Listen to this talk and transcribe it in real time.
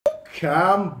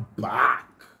Welcome back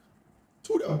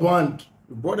to the band.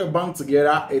 We brought the band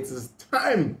together. It is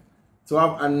time to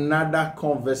have another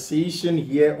conversation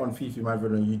here on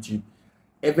Fiifi-Manfred on YouTube.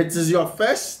 If it is your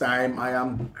first time, I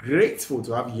am grateful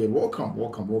to have you here. Welcome,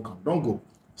 welcome, welcome. Don't go.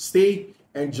 Stay,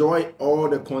 enjoy all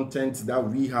the content that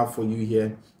we have for you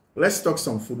here. Let's talk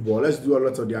some football. Let's do a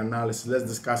lot of the analysis. Let's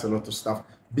discuss a lot of stuff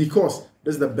because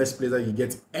this is the best place that you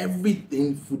get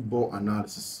everything football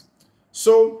analysis.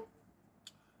 So,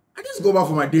 I just go back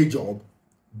for my day job,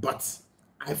 but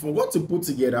I forgot to put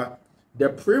together the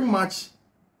pre-match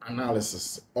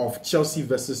analysis of Chelsea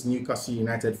versus Newcastle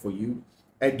United for you.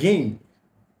 Again,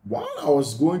 while I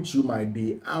was going through my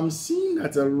day, I'm seeing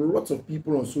that a lot of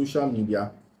people on social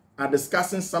media are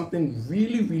discussing something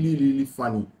really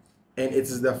funny. And it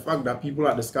is the fact that people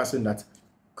are discussing that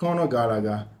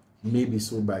Ghallager may be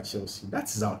sold by Chelsea. That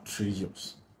is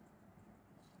outrageous.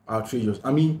 Outrageous.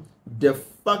 I mean, the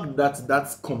fact that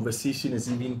that conversation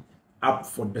is even up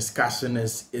for discussion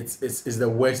is the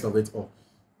worst of it all.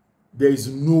 There is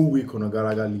no way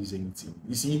Ghallager leaves any team.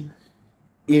 You see,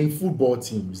 in football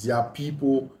teams, there are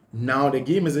people now. The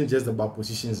game isn't just about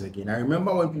positions again. I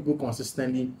remember when people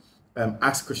consistently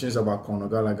asked questions about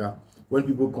Ghallager, when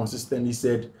people consistently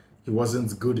said he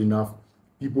wasn't good enough.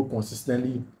 People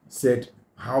consistently said,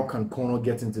 how can Conor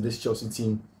get into this Chelsea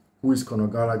team? Who is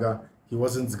Ghallager? He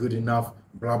wasn't good enough,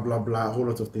 blah, blah, blah, a whole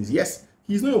lot of things. Yes,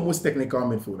 he's not your most technical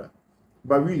midfielder.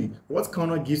 But really, what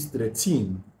Conor gives to the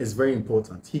team is very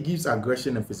important. He gives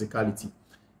aggression and physicality.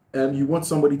 You want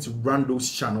somebody to run those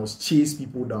channels, chase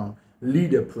people down,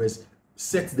 lead the press,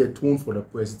 set the tone for the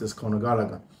press. It is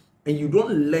Ghallager. And you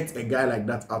don't let a guy like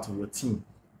that out of your team.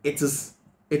 It is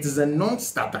a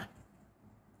non-starter.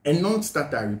 A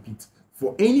non-starter, I repeat,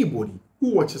 for anybody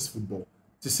who watches football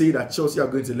to say that Chelsea are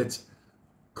going to let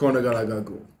Ghallager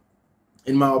go.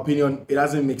 In my opinion, it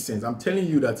doesn't make sense. I'm telling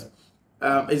you that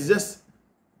it's just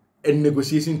a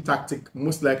negotiation tactic,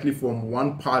 most likely from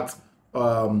one part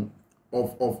of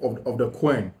the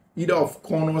coin, either of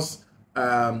Conor's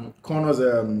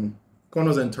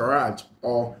entourage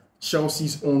or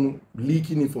Chelsea's own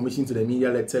leaking information to the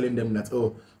media, like telling them that,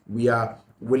 oh, we are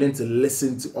willing to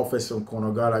listen to offers from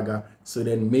Ghallager, so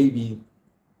then maybe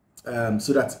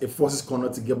so that it forces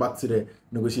Conor to get back to the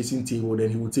negotiating table,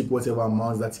 then he will take whatever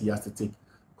amounts that he has to take.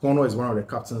 Conor is one of the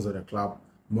captains of the club.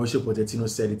 Mauricio Pochettino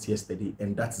said it yesterday,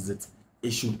 and that is it.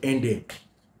 It should end there.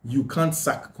 You can't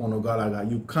sack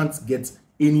Ghallager. You can't get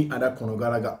any other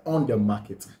Ghallager on the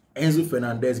market. Enzo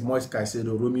Fernandez, Moise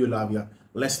Caicedo, Romeo Lavia,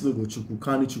 Leslie Gochukwu,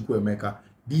 Kani Chukwuemeka.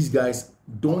 These guys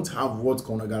don't have what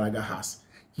Ghallager has.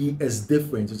 He is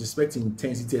different with respect to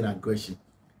intensity and aggression.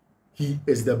 He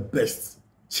is the best.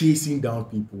 Chasing down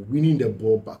people, winning the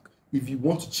ball back. If you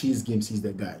want to chase games, he's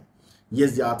the guy.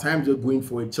 Yes, there are times you're going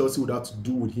for it. Chelsea would have to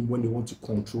do with him when they want to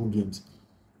control games.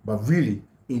 But really,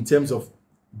 in terms of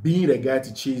being the guy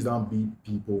to chase down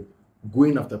people,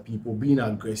 going after people, being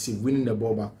aggressive, winning the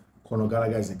ball back,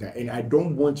 Ghallager is the guy. And I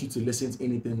don't want you to listen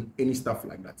to any stuff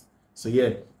like that. So yeah,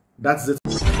 that's it.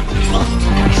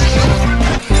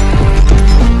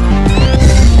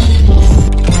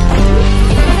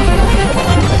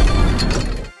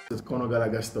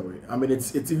 Ghallager story. I mean,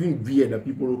 it's even weird that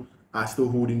people are still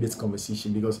holding this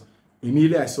conversation, because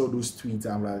immediately I saw those tweets,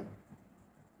 I'm like,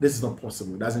 this is not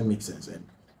possible. It doesn't make sense. And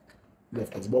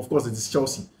but of course, it is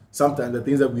Chelsea. Sometimes the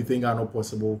things that we think are not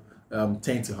possible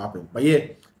tend to happen. But yeah,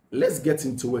 let's get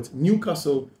into it.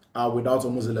 Newcastle are without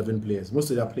almost 11 players. Most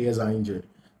of their players are injured.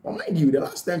 But mind you, the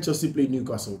last time Chelsea played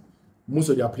Newcastle, most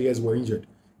of their players were injured.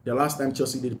 The last time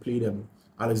Chelsea did play them,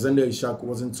 Alexander Isak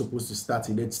wasn't supposed to start.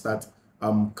 He did start.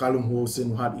 Callum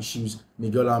Wilson had issues,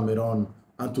 Miguel Almiron,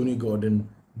 Anthony Gordon.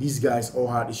 These guys all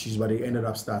had issues, but they ended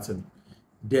up starting.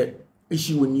 The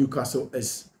issue with Newcastle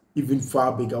is even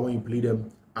far bigger when you play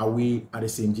them away at the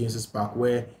St. James's Park,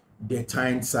 where the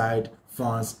Tyneside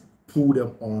fans pull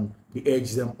them on, they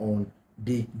edge them on,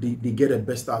 they get the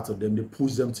best out of them, they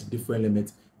push them to different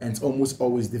limits, and it's almost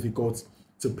always difficult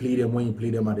to play them when you play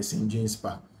them at the St. James's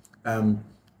Park.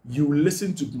 You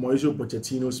listen to Mauricio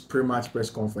Pochettino's pre-match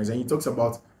press conference, and he talks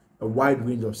about a wide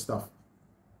range of stuff.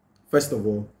 First of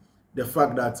all, the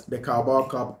fact that the Carabao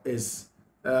Cup is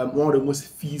one of the most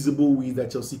feasible ways that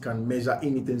Chelsea can measure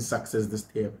anything success this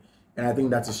year, and I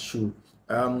think that is true.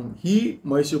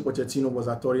 Mauricio Pochettino, was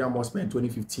at Tottenham Hotspur in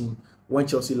 2015 when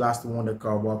Chelsea last won the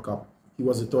Carabao Cup. He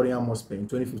was at Tottenham Hotspur in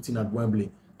 2015 at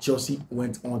Wembley. Chelsea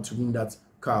went on to win that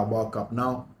Carabao Cup.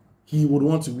 Now, he would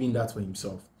want to win that for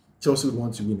himself. Chelsea would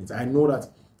want to win it. I know that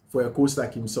for a coach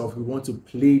like himself, he wants to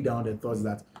play down the thoughts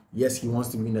that, yes, he wants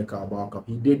to win the Carabao Cup.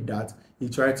 He did that. He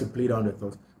tried to play down the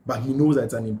thoughts, but he knows that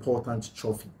it's an important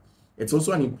trophy. It's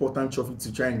also an important trophy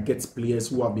to try and get players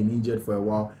who have been injured for a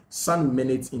while some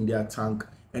minutes in their tank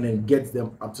and then get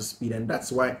them up to speed. And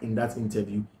that's why in that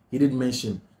interview he did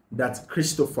mention that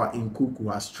Christopher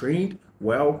Nkunku has trained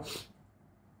well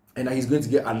and that he's going to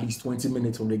get at least 20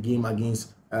 minutes from the game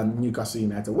against Newcastle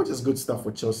United, which is good stuff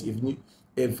for Chelsea.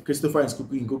 If Christopher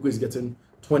Nkunku is getting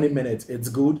 20 minutes, it's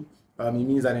good. It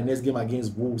means that the next game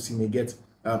against Wolves, he may get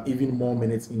even more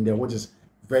minutes in there, which is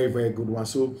very, very good one.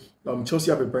 So Chelsea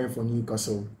are preparing for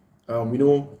Newcastle. We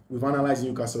know we've analyzed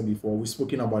Newcastle before. We've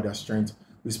spoken about their strength.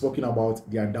 We've spoken about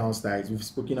their downsides. We've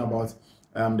spoken about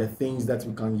the things that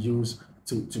we can use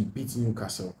to beat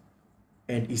Newcastle.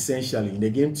 And essentially, the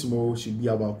game tomorrow should be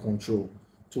about control,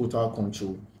 total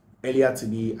control. Earlier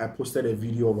today, I posted a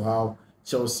video of how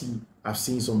Chelsea have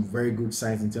seen some very good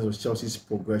signs in terms of Chelsea's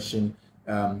progression,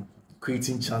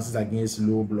 creating chances against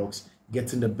low blocks,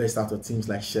 getting the best out of teams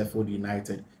like Sheffield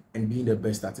United, and being the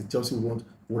best at it. Chelsea would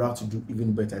have to do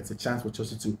even better. It's a chance for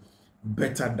Chelsea to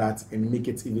better that and make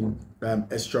it even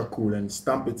extra cool and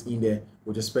stamp it in there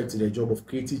with respect to their job of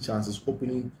creating chances,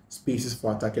 opening spaces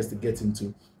for attackers to get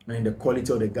into, and the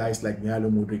quality of the guys like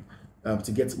Mihajlo Mudryk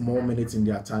to get more minutes in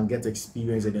their time, get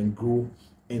experience, and then grow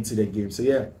into the game. So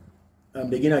yeah,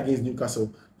 the game against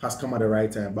Newcastle has come at the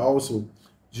right time. But also,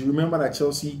 do you remember that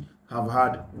Chelsea have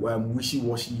had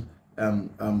wishy-washy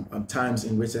times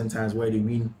in recent times where they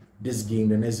win this game,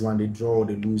 the next one they draw or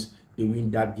they lose, they win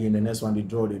that game, the next one they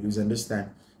draw, they lose, and this time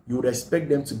you would expect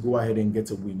them to go ahead and get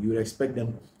a win. You would expect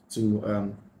them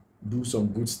to do some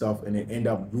good stuff and then end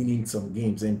up winning some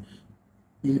games. And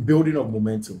in building of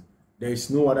momentum, there is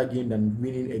no other game than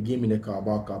winning a game in the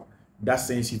Carabao Cup that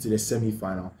sends you to the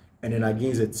semi-final, and then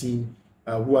against a team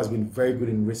who has been very good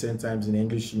in recent times in the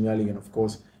English Premier League and of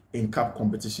course in cup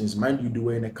competitions. Mind you, they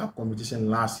were in a cup competition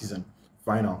last season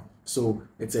final, so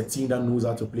it's a team that knows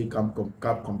how to play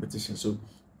cup competition. So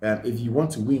if you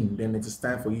want to win, then it is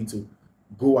time for you to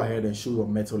go ahead and show your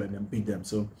mettle and then beat them.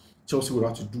 So Chelsea will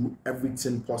have to do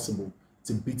everything possible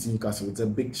to beat Newcastle. It's a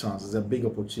big chance, it's a big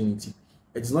opportunity.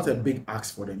 It's not a big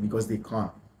ask for them because they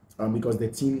can't, because the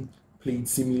team played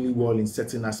seemingly well in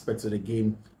certain aspects of the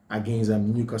game against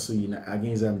Newcastle United,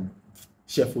 against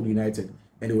Sheffield United,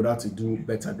 and they would have to do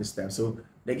better this time. So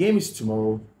the game is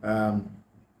tomorrow.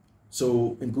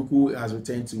 So Nkunku has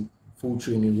returned to full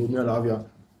training. Romeo Lavia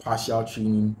partial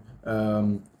training.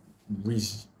 Ben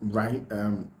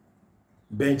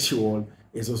Chilwell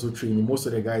is also training. Most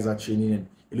of the guys are training, and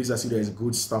it looks as if there is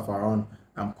good stuff around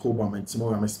Cobham. And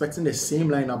tomorrow I'm expecting the same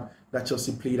lineup that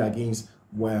Chelsea played against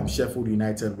Sheffield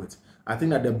United with. I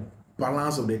think that the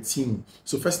balance of the team.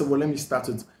 So first of all, let me start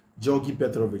with Georgi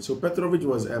Petrovic. So Petrovic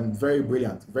was very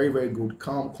brilliant, very, very good,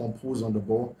 calm, composed on the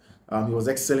ball. He was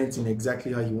excellent in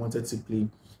exactly how he wanted to play.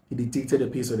 He dictated the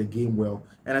pace of the game well.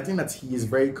 And I think that he is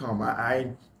very calm.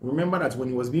 I remember that when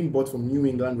he was being bought from New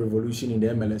England Revolution in the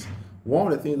MLS,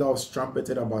 one of the things that was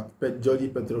trumpeted about Georgi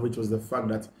Petrovic was the fact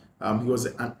that he was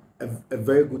a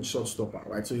very good shot stopper,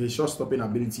 right? So his shot stopping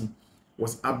ability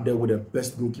was up there with the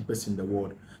best goalkeepers in the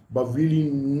world. But really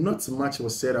not much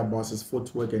was said about his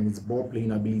footwork and his ball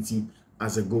playing ability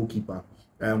as a goalkeeper.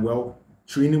 Well,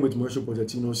 training with Mauricio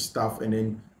Pochettino's staff and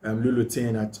then Lulu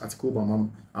Ten at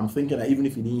Cobham, I'm thinking that even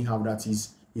if he didn't have that,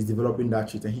 he's developing that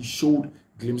trait, and he showed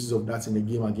glimpses of that in the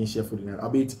game against Sheffield United.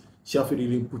 Albeit Sheffield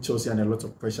didn't put Chelsea under a lot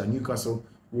of pressure. Newcastle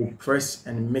will press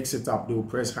and mix it up. They will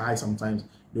press high sometimes,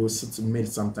 they will sit mid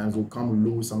sometimes, they will come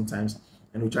low sometimes,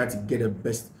 and they'll try to get the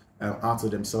best out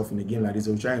of themselves in a game like this.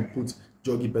 They'll try and put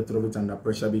Georgi Petrovic under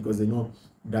pressure because they know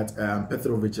that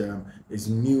Petrovic is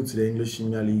new to the English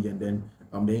Premier League and then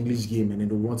the English game, and then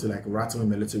they want to like rattle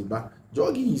him a little bit. But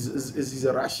Georgi is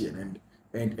a Russian,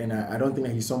 and I don't think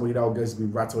that he's somebody that will just be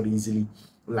rattled easily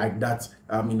like that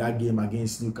in that game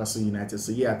against Newcastle United.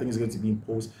 So yeah, I think it's going to be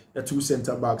imposed. The two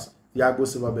centre backs, Thiago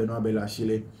Silva, Benoit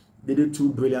Bellachile, they did two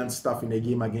brilliant stuff in the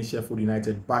game against Sheffield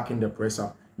United, backing the press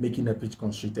up, making the pitch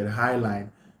constricted, high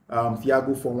line.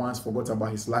 Thiago for once forgot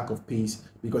about his lack of pace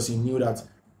because he knew that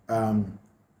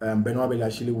Benoit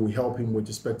Bellachile will help him with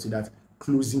respect to that,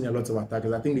 closing a lot of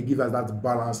attackers. I think they give us that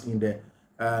balance in there.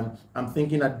 I'm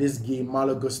thinking that this game,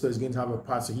 Malo Gusto is going to have a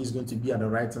pass, so he's going to be at the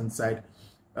right-hand side.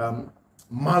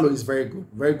 Malo is very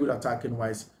good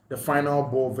attacking-wise. The final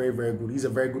ball, very, very good. He's a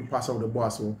very good passer of the ball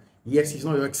as well. Yes, he's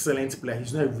not an excellent player.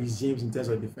 He's not a Reece James in terms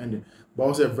of defending, but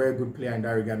also a very good player in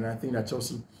that regard. And I think that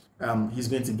Chelsea, he's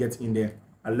going to get in there.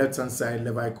 At left-hand side,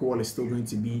 Levi Cole is still going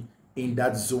to be in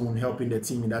that zone, helping the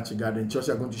team in that regard. And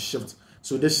Chelsea are going to shift.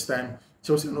 So this time,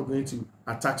 Chelsea are not going to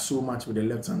attack so much with the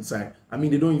left-hand side. I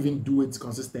mean, they don't even do it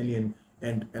consistently.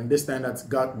 And this time that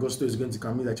Gusto is going to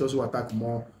come in, that Chelsea will attack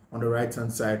more on the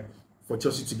right-hand side for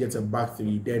Chelsea to get a back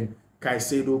three. Then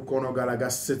Caicedo, Conor Gallagher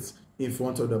sits in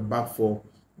front of the back four.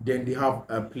 Then they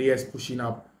have players pushing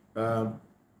up.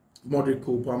 Modric,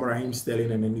 Palmer, Raheem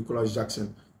Sterling, and then Nicolas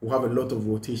Jackson will have a lot of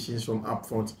rotations from up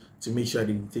front to make sure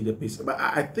they take the pace. But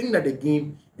I think that the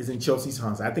game is in Chelsea's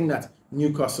hands. I think that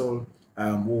Newcastle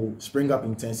will spring up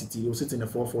intensity. They'll sit in a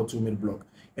 4-4-2 mid block,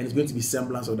 and it's going to be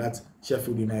semblance of that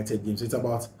Sheffield United game. So it's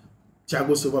about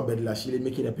Thiago Silva, Bedlashile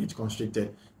making the pitch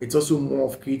constricted. It's also more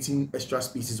of creating extra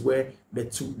spaces where the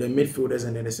midfielders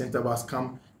and then the centre backs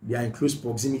come. They are in close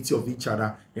proximity of each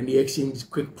other, and they exchange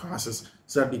quick passes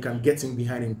so that they can get in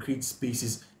behind and create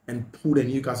spaces and pull the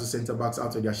Newcastle centre backs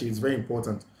out of their shape. It's very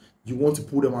important. You want to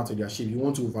pull them out of their shape. You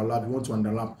want to overlap. You want to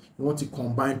underlap. You want to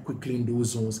combine quickly in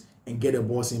those zones and get the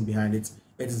balls in behind it.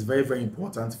 It is very, very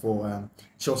important for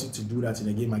Chelsea to do that in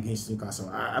a game against Newcastle.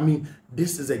 I mean,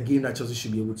 this is a game that Chelsea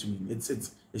should be able to win.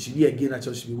 It should be a game that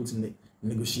Chelsea should be able to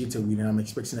negotiate a win, and I'm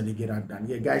expecting that they get that done.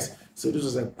 Yeah, guys, so this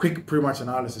was a quick pre-match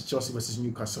analysis, Chelsea versus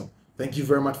Newcastle. Thank you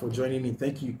very much for joining me.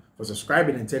 Thank you for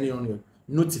subscribing and turning on your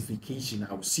notification.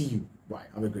 I will see you. Bye.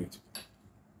 Have a great